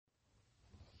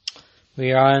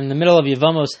We are in the middle of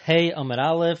Yevamos Hey Amud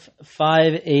Aleph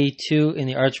 5a2 in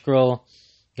the ArtScroll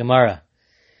Gemara.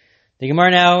 The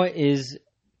Gemara now is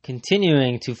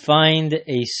continuing to find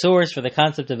a source for the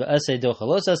concept of Aseh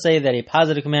Dochalos Aseh, that a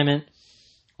positive commandment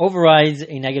overrides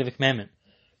a negative commandment.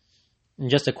 And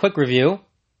just a quick review,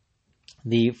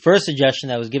 the first suggestion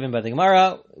that was given by the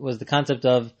Gemara was the concept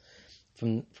of,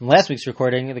 from last week's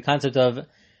recording, the concept of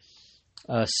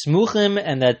smuchim,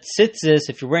 and that tzitzis,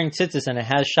 if you're wearing tzitzis and it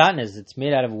has shatnez, it's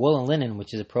made out of wool and linen,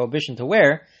 which is a prohibition to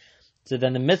wear, so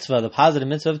then the mitzvah, the positive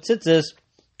mitzvah of tzitzis,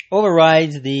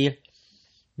 overrides the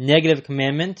negative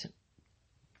commandment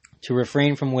to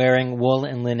refrain from wearing wool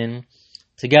and linen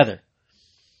together.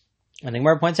 And the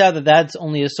Gemara points out that that's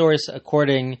only a source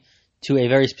according to a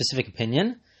very specific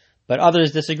opinion, but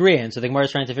others disagree. And so the Gemara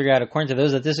is trying to figure out, according to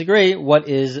those that disagree, what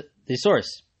is the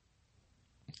source.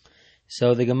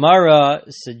 So the Gemara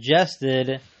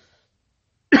suggested,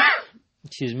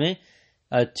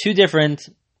 two different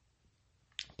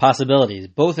possibilities,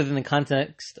 both within the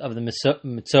context of the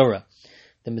Mitzorah.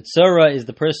 The Mitzorah is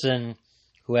the person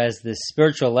who has this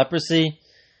spiritual leprosy,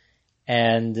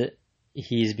 and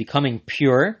he's becoming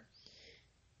pure.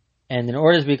 And in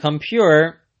order to become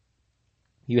pure,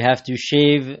 you have to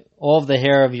shave all of the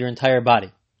hair of your entire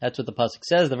body. That's what the pasuk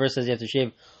says. The verse says you have to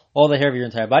shave all the hair of your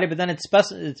entire body, but then it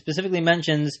specifically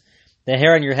mentions the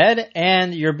hair on your head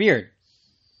and your beard,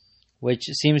 which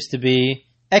seems to be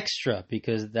extra,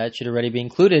 because that should already be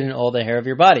included in all the hair of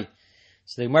your body.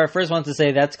 So the Gemara first wants to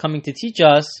say that's coming to teach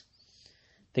us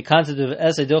the concept of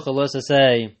Aseh Dochalos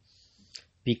Aseh,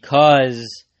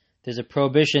 because there's a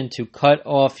prohibition to cut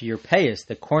off your payas,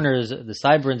 the corners, the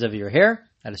sideburns of your hair,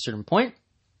 at a certain point.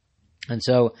 And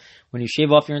so when you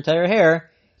shave off your entire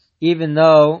hair, even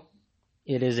though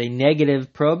it is a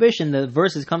negative prohibition, the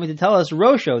verse is coming to tell us,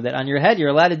 Rosho, that on your head you're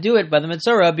allowed to do it by the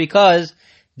Mitzorah, because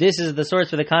this is the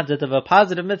source for the concept of a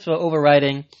positive mitzvah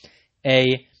overriding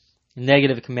a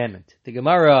negative commandment. The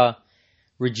Gemara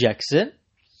rejects it,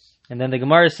 and then the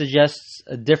Gemara suggests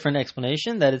a different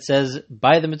explanation, that it says,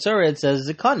 by the Mitzorah, it says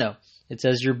Zikano, it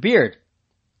says your beard,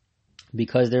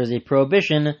 because there's a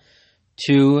prohibition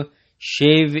to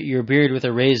shave your beard with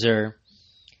a razor.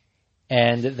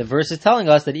 And the verse is telling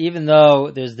us that even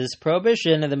though there's this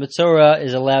prohibition, the Mitzorah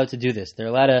is allowed to do this. They're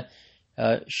allowed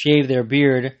to shave their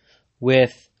beard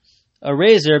with a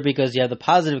razor, because you have the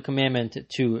positive commandment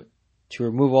to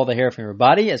remove all the hair from your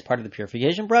body as part of the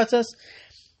purification process.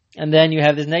 And then you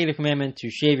have this negative commandment to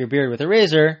shave your beard with a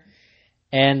razor,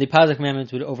 and the positive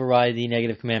commandment would override the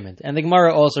negative commandment. And the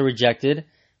Gemara also rejected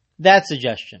that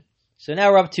suggestion. So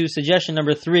now we're up to suggestion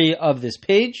number 3 of this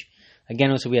page.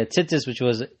 Again, so we had tzitzis, which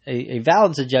was a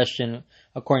valid suggestion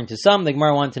according to some. The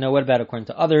Gemara wanted to know, what about according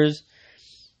to others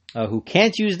who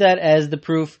can't use that as the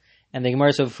proof? And the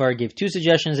Gemara so far gave 2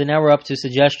 suggestions, and now we're up to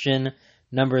suggestion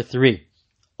number 3,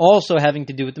 also having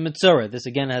to do with the Mitzorah. This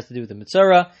again has to do with the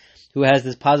Mitzorah, who has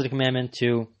this positive commandment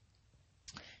to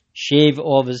shave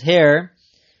all of his hair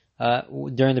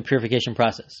during the purification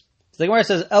process. So the Gemara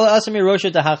says, Ela asami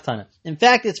rosho tahachtana. In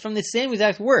fact, it's from the same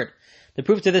exact word. The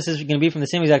proof to this is going to be from the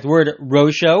same exact word,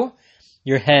 rosho,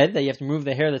 your head, that you have to remove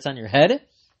the hair that's on your head.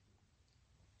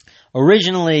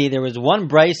 Originally, there was one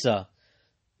brisa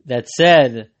that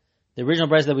said, the original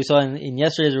brisa that we saw in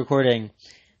yesterday's recording,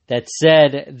 that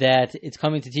said that it's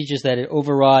coming to teach us that it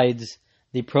overrides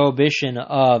the prohibition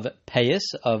of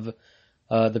payas, of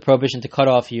the prohibition to cut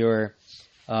off your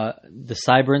the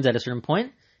sideburns at a certain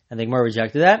point, and the Gemara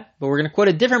rejected that. But we're going to quote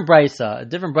a different brisa. A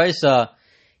different brisa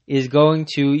is going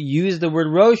to use the word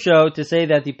rosho to say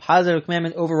that the positive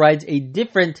commandment overrides a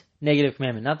different negative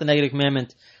commandment, not the negative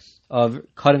commandment of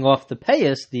cutting off the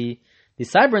payas, the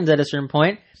sideburns at a certain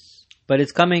point, but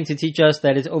it's coming to teach us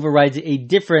that it overrides a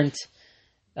different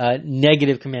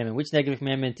negative commandment. Which negative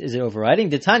commandment is it overriding?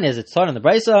 The Tanya, as it's taught in the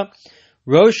brisa,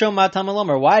 rosho matam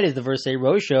alomar. Why does the verse say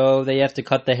rosho, that you have to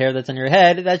cut the hair that's on your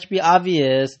head? That should be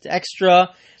obvious. It's extra,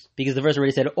 because the verse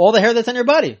already said all the hair that's on your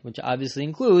body, which obviously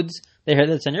includes the hair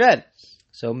that's on your head.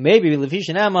 So maybe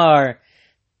Lefishin Amar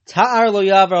Ta'ar lo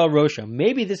yavar al rosho.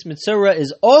 Maybe this Mitzorah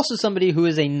is also somebody who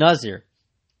is a Nazir.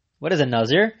 What is a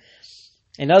Nazir?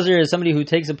 A Nazir is somebody who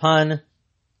takes upon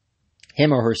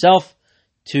him or herself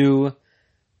to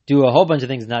do a whole bunch of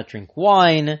things, not drink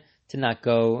wine, to not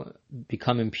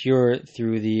become impure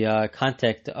through the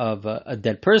contact of a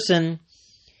dead person.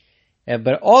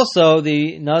 But also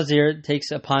the Nazir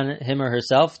takes upon him or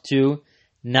herself to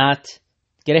not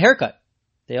get a haircut.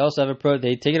 They also have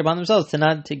they take it upon themselves to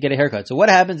not get a haircut. So what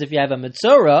happens if you have a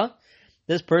Mitzorah?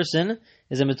 This person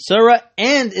is a Mitzorah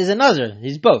and is a Nazir.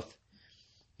 He's both.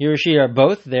 He or she are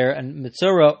both. They're a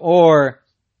Mitzorah or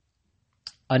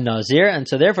a Nazir, and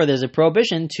so therefore there's a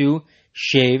prohibition to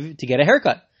shave, to get a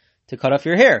haircut, to cut off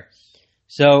your hair.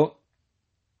 So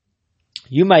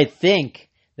you might think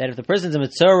that if the person's a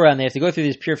Metzora and they have to go through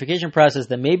this purification process,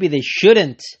 then maybe they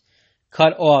shouldn't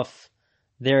cut off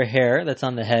their hair that's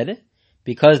on the head,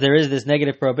 because there is this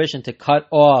negative prohibition to cut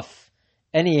off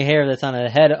any hair that's on the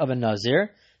head of a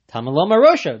Nazir. Tamaloma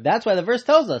Rosha. That's why the verse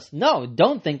tells us, no,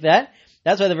 don't think that.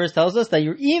 That's why the verse tells us that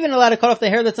you're even allowed to cut off the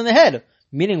hair that's on the head.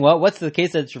 Meaning what? What's the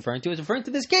case that it's referring to? It's referring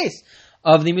to this case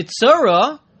of the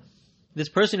Metzora, this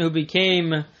person who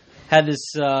had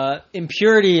this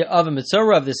impurity of a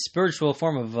Metzora, of this spiritual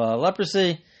form of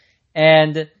leprosy,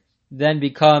 and then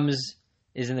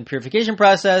is in the purification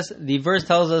process. The verse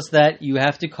tells us that you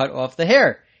have to cut off the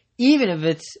hair. Even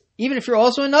if you're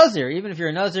also a Nazir, even if you're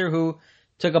a Nazir who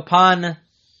took upon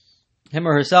him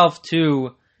or herself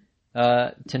to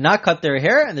not cut their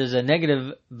hair, and there's a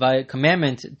negative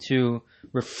commandment to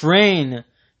refrain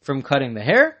from cutting the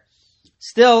hair,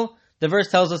 still, the verse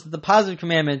tells us that the positive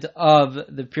commandment of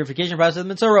the purification process of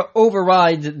the Metzora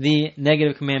overrides the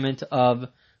negative commandment of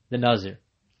the Nazir.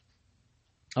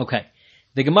 Okay.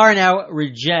 The Gemara now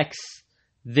rejects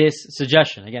this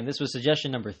suggestion. Again, this was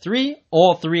suggestion number 3,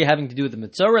 all 3 having to do with the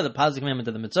Metzora, the positive commandment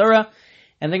of the Metzora,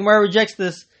 and the Gemara rejects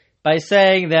this by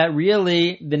saying that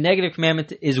really the negative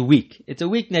commandment is weak. It's a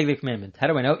weak negative commandment. How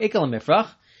do I know? Ikal mifrach.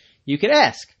 You could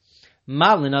ask,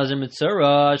 Ma l'nazir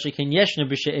Metzora shekin yeshna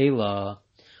b'she'ela.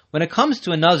 When it comes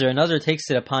to a Nazir takes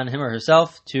it upon him or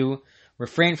herself to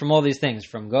refrain from all these things,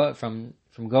 from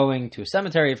going to a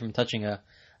cemetery, from touching a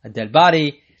dead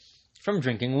body, from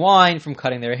drinking wine, from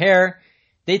cutting their hair.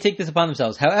 They take this upon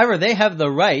themselves. However, they have the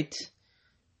right,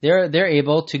 they're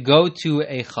able to go to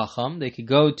a chacham, they could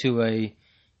go to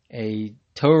a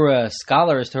Torah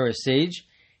scholar, a Torah sage,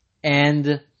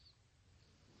 and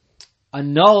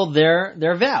annul their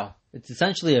vow. It's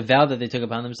essentially a vow that they took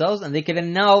upon themselves, and they could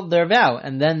annul their vow,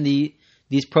 and then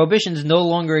these prohibitions no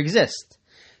longer exist.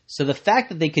 So the fact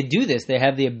that they could do this, they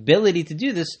have the ability to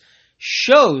do this,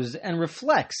 shows and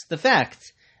reflects the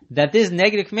fact that this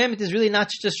negative commandment is really not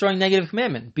just a strong negative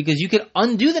commandment, because you could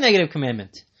undo the negative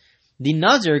commandment. The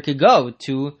Nazir could go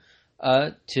to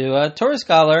a Torah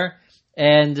scholar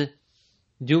and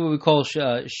do what we call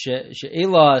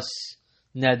she'elas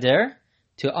neder,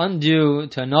 to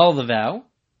annul the vow,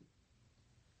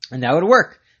 and that would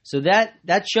work. So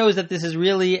that shows that this is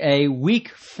really a weak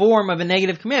form of a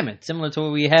negative commandment, similar to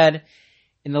what we had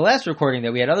in the last recording,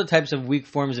 that we had other types of weak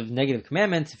forms of negative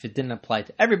commandments. If it didn't apply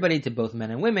to everybody, to both men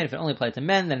and women, if it only applied to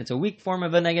men, then it's a weak form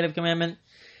of a negative commandment.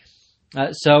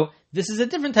 So this is a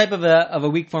different type of a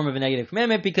weak form of a negative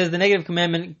commandment, because the negative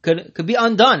commandment could be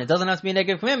undone. It doesn't have to be a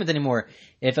negative commandment anymore.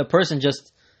 If a person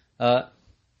just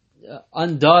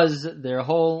undoes their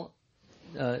whole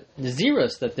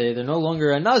nazirus, that they're no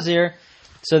longer a Nazir,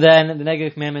 so then the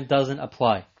negative commandment doesn't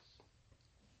apply.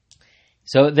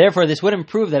 So therefore, this wouldn't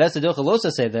prove that Esadocha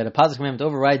Losa say that a positive commandment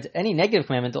overrides any negative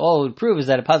commandment. All it would prove is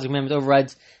that a positive commandment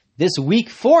overrides this weak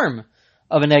form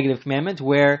of a negative commandment,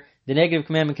 where the negative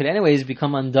commandment could anyways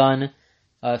become undone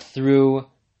through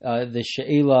the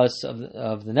she'ilas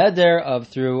of the neder,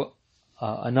 through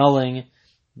annulling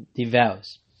the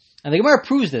vows. And the Gemara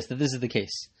proves that this is the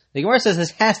case. The Gemara says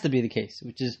this has to be the case,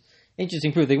 which is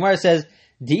interesting proof. The Gemara says,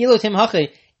 De'ilotim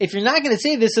hache, if you're not going to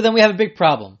say this, so then we have a big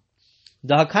problem.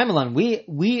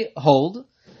 We hold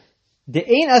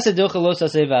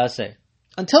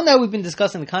until now we've been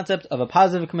discussing the concept of a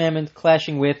positive commandment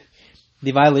clashing with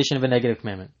the violation of a negative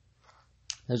commandment.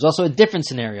 There's also a different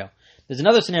scenario. There's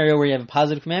another scenario where you have a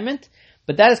positive commandment,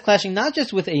 but that is clashing not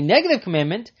just with a negative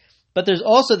commandment, but there's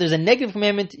a negative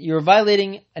commandment, you're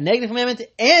violating a negative commandment,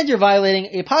 and you're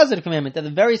violating a positive commandment at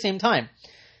the very same time.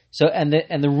 So, and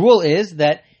the rule is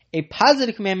that a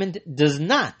positive commandment does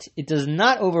not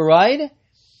override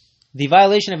the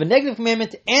violation of a negative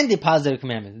commandment and a positive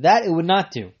commandment. That it would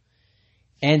not do.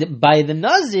 And by the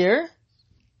Nazir,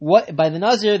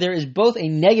 there is both a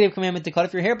negative commandment to cut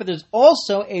off your hair, but there's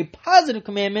also a positive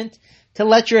commandment to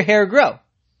let your hair grow.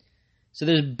 So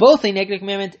there's both a negative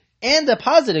commandment and a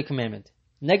positive commandment.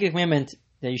 Negative commandment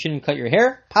that you shouldn't cut your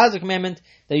hair, positive commandment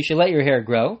that you should let your hair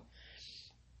grow.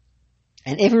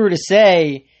 And if we were to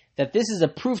say that this is a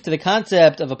proof to the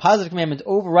concept of a positive commandment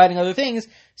overriding other things,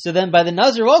 so then by the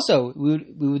Nazir also, we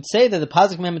would say that the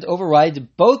positive commandment overrides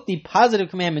both the positive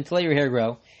commandment to let your hair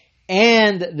grow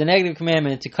and the negative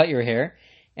commandment to cut your hair.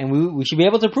 And we should be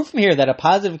able to prove from here that a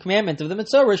positive commandment of the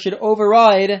Metzora should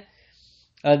override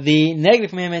the negative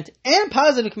commandment and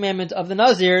positive commandment of the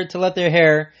Nazir to let their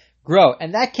hair grow.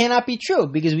 And that cannot be true,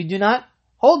 because we do not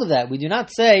hold of that. We do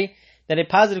not say that a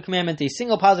positive commandment, a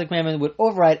single positive commandment, would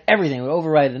override everything. It would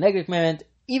override the negative commandment,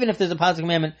 even if there's a positive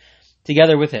commandment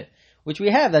together with it, which we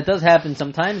have. That does happen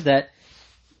sometimes, that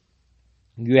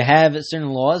you have certain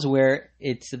laws where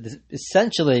it's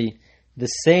essentially the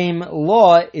same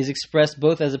law is expressed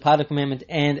both as a positive commandment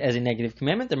and as a negative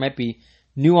commandment. There might be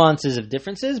nuances of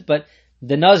differences, but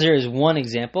the Nazir is one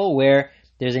example where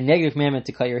there's a negative commandment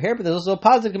to cut your hair, but there's also a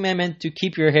positive commandment to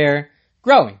keep your hair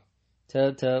growing,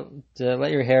 to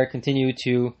let your hair continue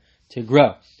to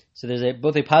grow. So there's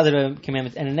both a positive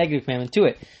commandment and a negative commandment to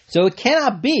it. So it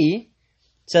cannot be,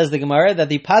 says the Gemara, that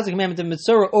the positive commandment of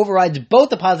Mitzorah overrides both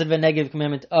the positive and negative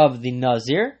commandment of the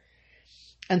Nazir.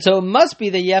 And so it must be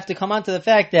that you have to come on to the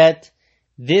fact that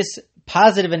this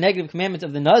positive and negative commandment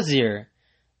of the Nazir,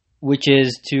 which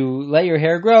is to let your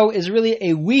hair grow, is really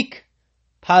a weak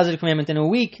positive commandment and a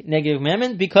weak negative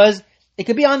commandment, because it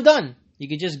could be undone. You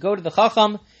could just go to the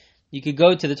Chacham, you could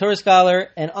go to the Torah scholar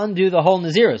and undo the whole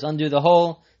Nazirus, undo the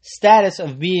whole status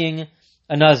of being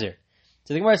a Nazir.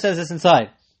 So the Gemara says this inside.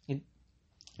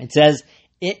 It says,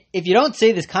 if you don't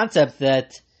say this concept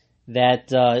that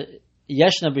Yeshna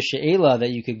b'she'ela,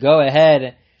 that you could go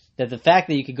ahead, that the fact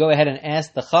that you could go ahead and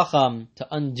ask the Chacham to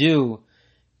undo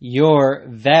your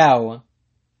vow,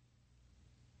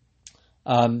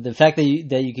 the fact that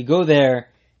you could go there,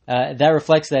 that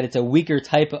reflects that it's a weaker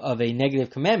type of a negative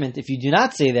commandment. If you do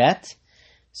not say that,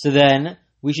 so then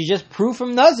we should just prove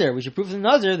from Nazir. We should prove from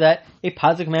Nazir that a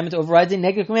positive commandment overrides a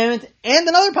negative commandment and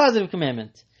another positive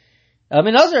commandment.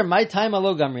 In Nazir, my time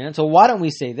alo gamrin. And so why don't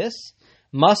we say this?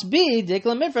 Must be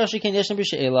Ikla Mifrach Sheken Yeshno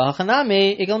B'She'ela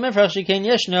Hachanami Ikla Mifrach Sheken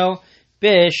Yeshno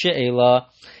B'She'ela.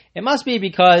 It must be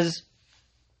because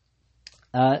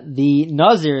the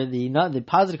Nazir, the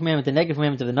positive commandment, the negative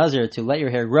commandment of the Nazir to let your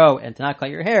hair grow and to not cut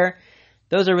your hair,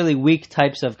 those are really weak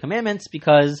types of commandments,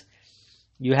 because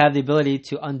you have the ability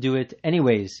to undo it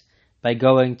anyways by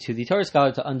going to the Torah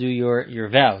scholar to undo your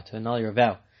vow, to annul your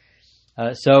vow.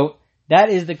 So that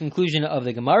is the conclusion of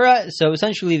the Gemara. So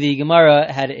essentially the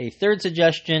Gemara had a third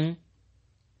suggestion,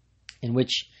 in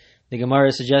which the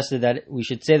Gemara suggested that we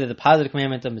should say that the positive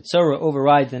commandment of Mitzorah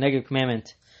overrides the negative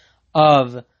commandment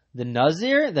of the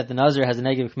Nazir, that the Nazir has a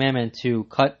negative commandment to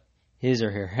cut his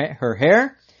or her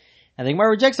hair. And the Gemara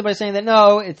rejects it by saying that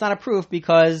no, it's not a proof,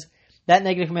 because that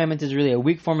negative commandment is really a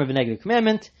weak form of a negative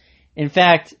commandment. In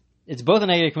fact, it's both a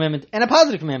negative commandment and a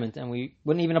positive commandment, and we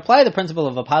wouldn't even apply the principle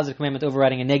of a positive commandment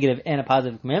overriding a negative and a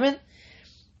positive commandment.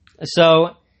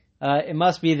 So it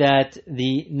must be that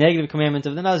the negative commandment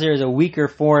of the Nazir is a weaker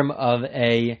form of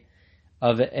a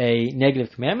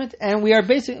negative commandment, and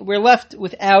we're left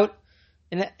without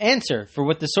an answer for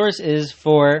what the source is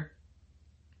for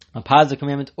a positive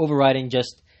commandment overriding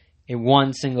just a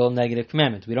one single negative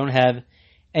commandment. We don't have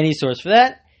any source for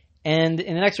that, and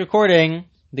in the next recording,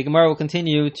 the Gemara will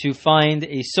continue to find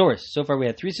a source. So far we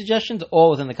had 3 suggestions,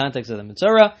 all within the context of the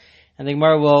Mitzorah, and the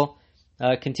Gemara will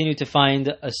continue to find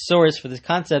a source for this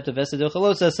concept of Esed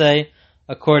Chalos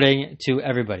according to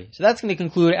everybody. So that's going to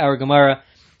conclude our Gemara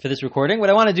for this recording. What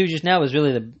I want to do just now is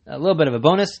really a little bit of a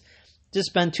bonus. Just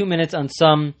spend 2 minutes on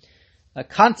some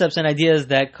concepts and ideas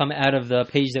that come out of the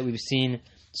page that we've seen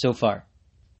so far.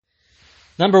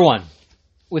 Number 1.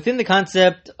 Within the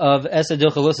concept of Esed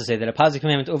Chalos, say that a positive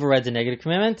commandment overrides a negative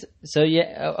commandment. So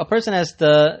a person has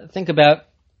to think about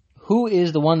who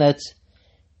is the one that's...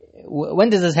 When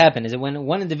does this happen? Is it when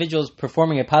one individual is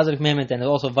performing a positive commandment and is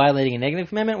also violating a negative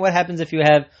commandment? What happens if you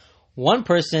have one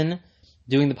person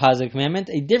doing the positive commandment,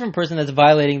 a different person that's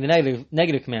violating the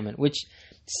negative commandment, which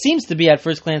seems to be at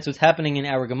first glance what's happening in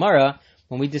our Gemara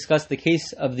when we discuss the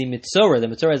case of the Mitzorah. The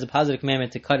Mitzorah has a positive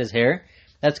commandment to cut his hair.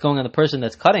 That's going on the person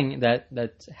that's cutting,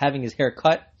 that's having his hair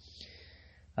cut.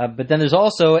 But then there's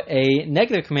also a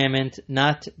negative commandment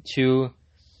not to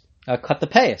cut the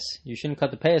payas. You shouldn't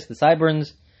cut the payas, the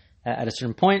sideburns, at a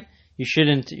certain point. You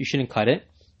shouldn't cut it.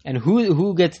 And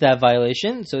who gets that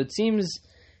violation? So it seems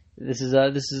this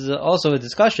is also a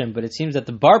discussion, but it seems that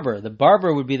the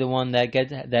barber would be the one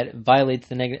that violates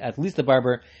the negative. At least the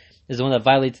barber is the one that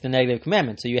violates the negative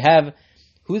commandment. So you have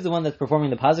who's the one that's performing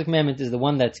the positive commandment is the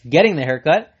one that's getting the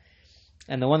haircut,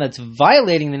 and the one that's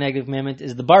violating the negative commandment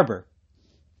is the barber.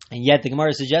 And yet the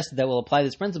Gemara suggested that we'll apply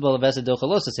this principle of Esed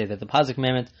Chalos to say that the positive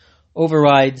commandment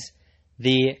overrides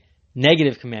the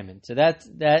negative commandment. So that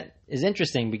is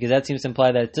interesting, because that seems to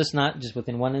imply that it's just not just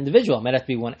within one individual. It might have to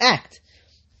be one act,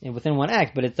 and within one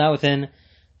act, but it's not within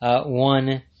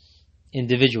one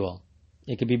individual.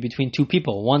 It could be between 2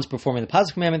 people. One's performing the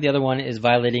positive commandment, the other one is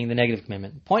violating the negative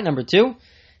commandment. Point number 2, and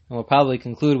we'll probably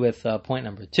conclude with point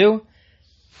number 2,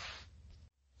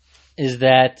 is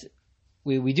that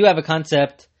we do have a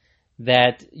concept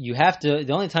that you have to,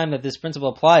 the only time that this principle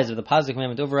applies of the positive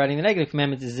commandment overriding the negative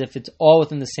commandment is if it's all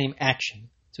within the same action.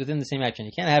 It's within the same action.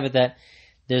 You can't have it that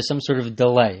there's some sort of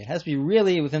delay. It has to be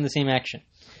really within the same action.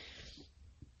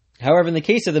 However, in the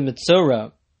case of the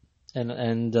Mitzorah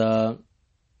and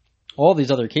all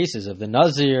these other cases of the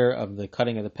Nazir, of the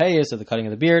cutting of the payas, of the cutting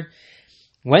of the beard,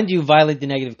 when do you violate the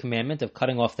negative commandment of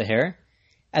cutting off the hair?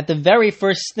 At the very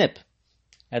first snip,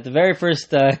 at the very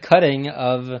first cutting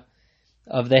of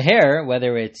the hair,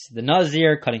 whether it's the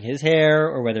Nazir cutting his hair,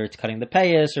 or whether it's cutting the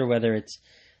payas, or whether it's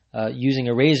using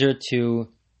a razor to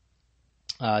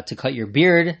cut your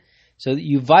beard. So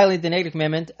you violate the negative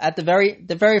commandment at the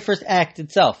very first act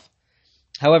itself.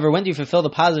 However, when do you fulfill the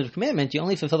positive commandment? You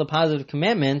only fulfill the positive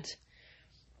commandment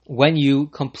when you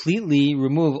completely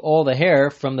remove all the hair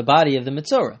from the body of the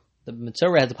Mitzorah. The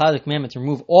Mitzorah has a positive commandment to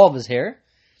remove all of his hair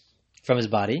from his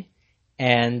body,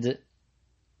 and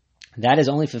that is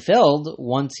only fulfilled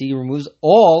once he removes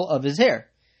all of his hair.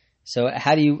 So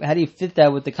how do you fit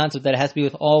that with the concept that it has to be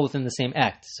all within the same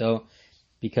act? So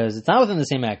because it's not within the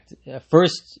same act.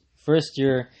 First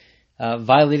you're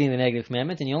violating the negative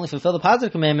commandment, and you only fulfill the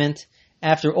positive commandment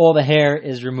after all the hair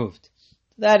is removed.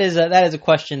 That is a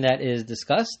question that is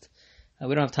discussed.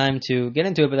 We don't have time to get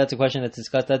into it, but that's a question that's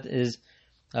discussed. That is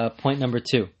point number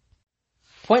 2.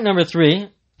 Point number 3,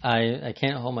 I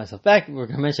can't hold myself back. We're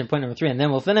going to mention point number 3, and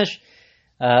then we'll finish.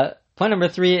 Point number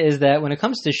 3 is that when it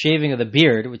comes to shaving of the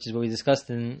beard, which is what we discussed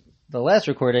in the last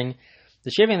recording,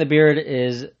 the shaving of the beard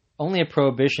is only a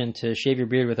prohibition to shave your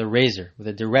beard with a razor, with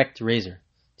a direct razor.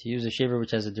 To use a shaver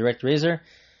which has a direct razor,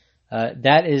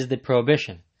 that is the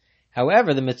prohibition.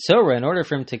 However, the Mitzorah, in order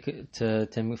for him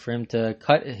to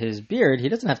cut his beard, he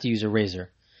doesn't have to use a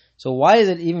razor. So why is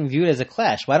it even viewed as a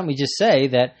clash? Why don't we just say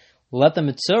that let the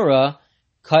Mitzorah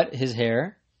cut his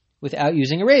hair without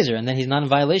using a razor, and then he's not in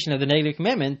violation of the negative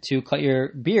commandment to cut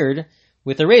your beard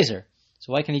with a razor?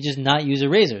 So why can he just not use a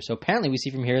razor? So apparently we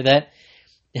see from here that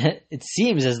it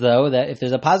seems as though that if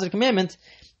there's a positive commandment,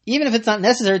 even if it's not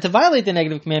necessary to violate the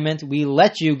negative commandment, we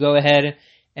let you go ahead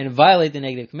and violate the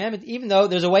negative commandment, even though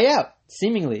there's a way out.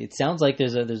 Seemingly, it sounds like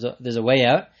there's a way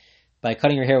out by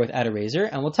cutting your hair without a razor,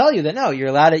 and we'll tell you that no, you're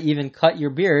allowed to even cut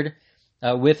your beard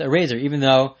with a razor, even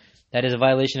though that is a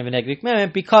violation of a negative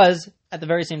commandment, because at the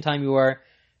very same time you are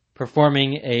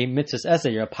performing a mitzvahs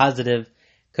essay, you're a positive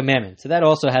commandment. So that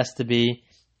also has to be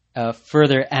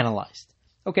further analyzed.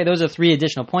 Okay, those are 3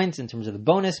 additional points in terms of the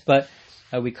bonus, but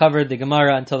we covered the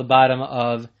Gemara until the bottom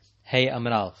of Hey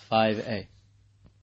Amud Aleph 5a.